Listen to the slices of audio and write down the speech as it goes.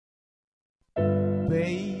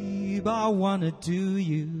Babe, I wanna do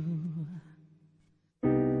you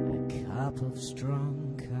a cup of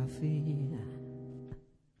strong coffee.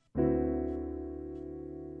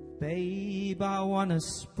 Babe, I wanna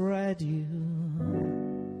spread you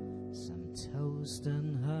some toast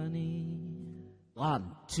and honey. 1,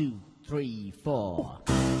 2, 3, 4.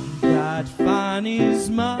 That Fanny's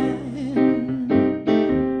mine.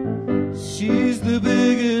 She's the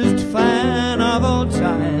biggest fan of all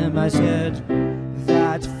time. I said,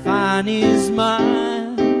 that Fanny's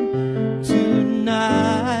mine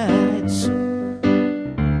tonight.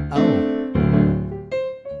 Oh,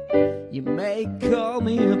 You may call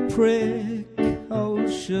me a precocious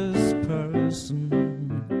person.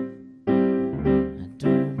 I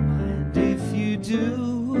don't mind if you do,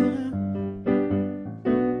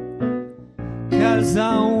 'cause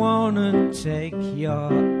I wanna take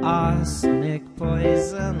your arsenic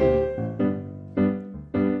poison.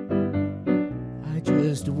 I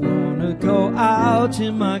just wanna go out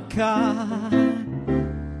in my car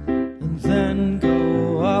and then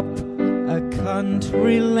go up a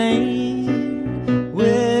country lane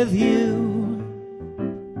with you.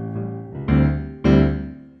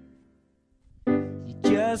 You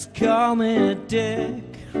just call me a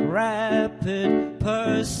decrepit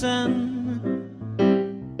person,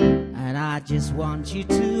 and I just want you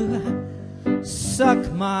to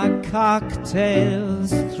suck my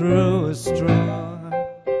cocktails through a straw.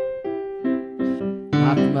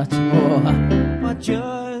 not much more. I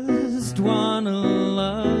just wanna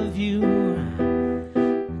love you.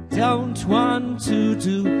 Don't want to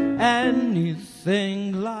do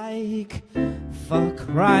anything like, for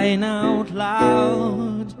crying out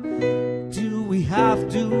loud. Do we have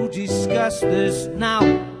to discuss this now?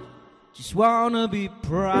 Just wanna be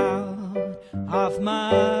proud of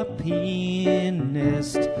my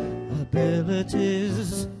pianist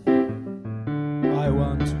abilities. I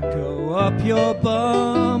want to go up your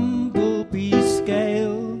bumblebee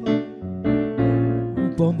scale.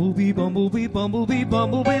 Bumblebee, bumblebee, bumblebee,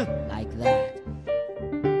 bumblebee. Like that.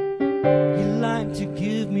 You like to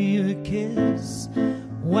give me a kiss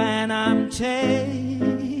when I'm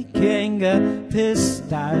taking a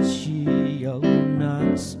pistachio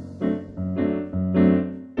nuts.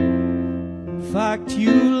 In fact,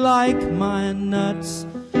 you like my nuts,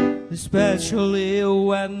 especially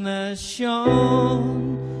when the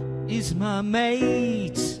Sean is my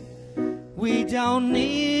mate. We don't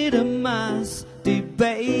need a mass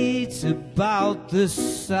debate about the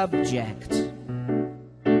subject,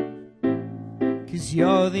 'cause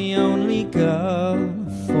you're the only girl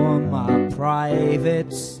for my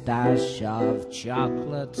private stash of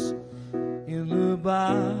chocolates in the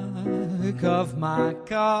back of my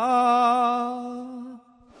car.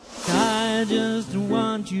 I just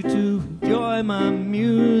want you to enjoy my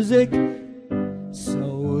music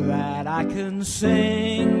so that I can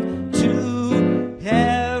sing to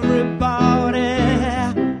everybody.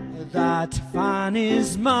 That fan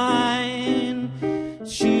is mine.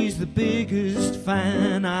 She's the biggest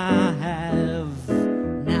fan I have.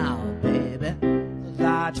 Now, baby.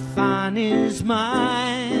 That fan is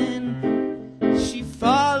mine. She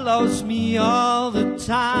follows me all the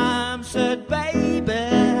time. Said, baby,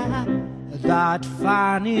 that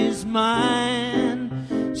fan is mine.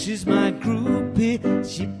 She's my groupie.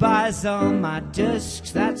 She buys all my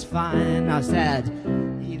discs. That's fine. I said,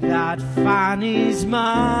 that fan is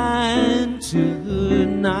mine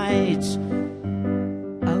tonight.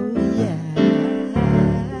 Oh yeah.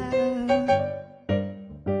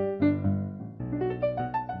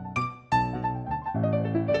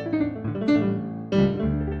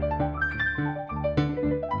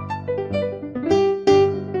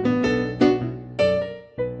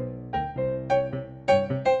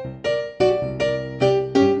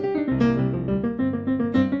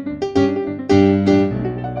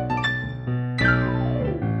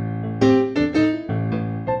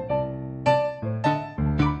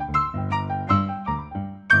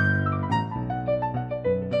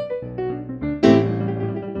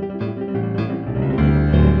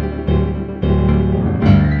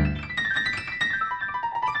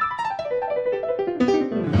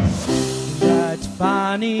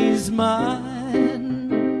 Fanny's mine.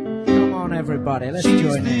 Come on, everybody, let's She's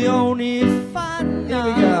join the in. only fun Here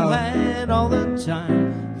we I've go. had all the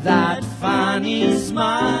time. That Fanny's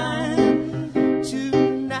mine.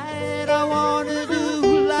 Tonight I wanna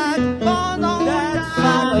do like fun all that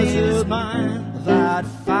Fanny's mine. That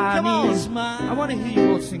Fanny's mine. I want to hear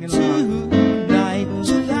you all singing along. Tonight,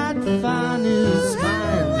 that Fanny's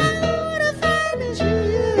mine.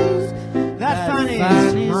 That Fanny's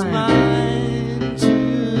Fanny's mine. mine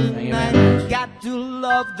tonight. Got to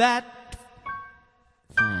love that